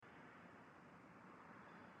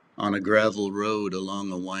On a gravel road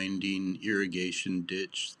along a winding irrigation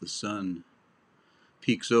ditch, the sun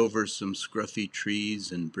peeks over some scruffy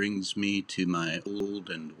trees and brings me to my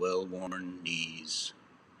old and well-worn knees.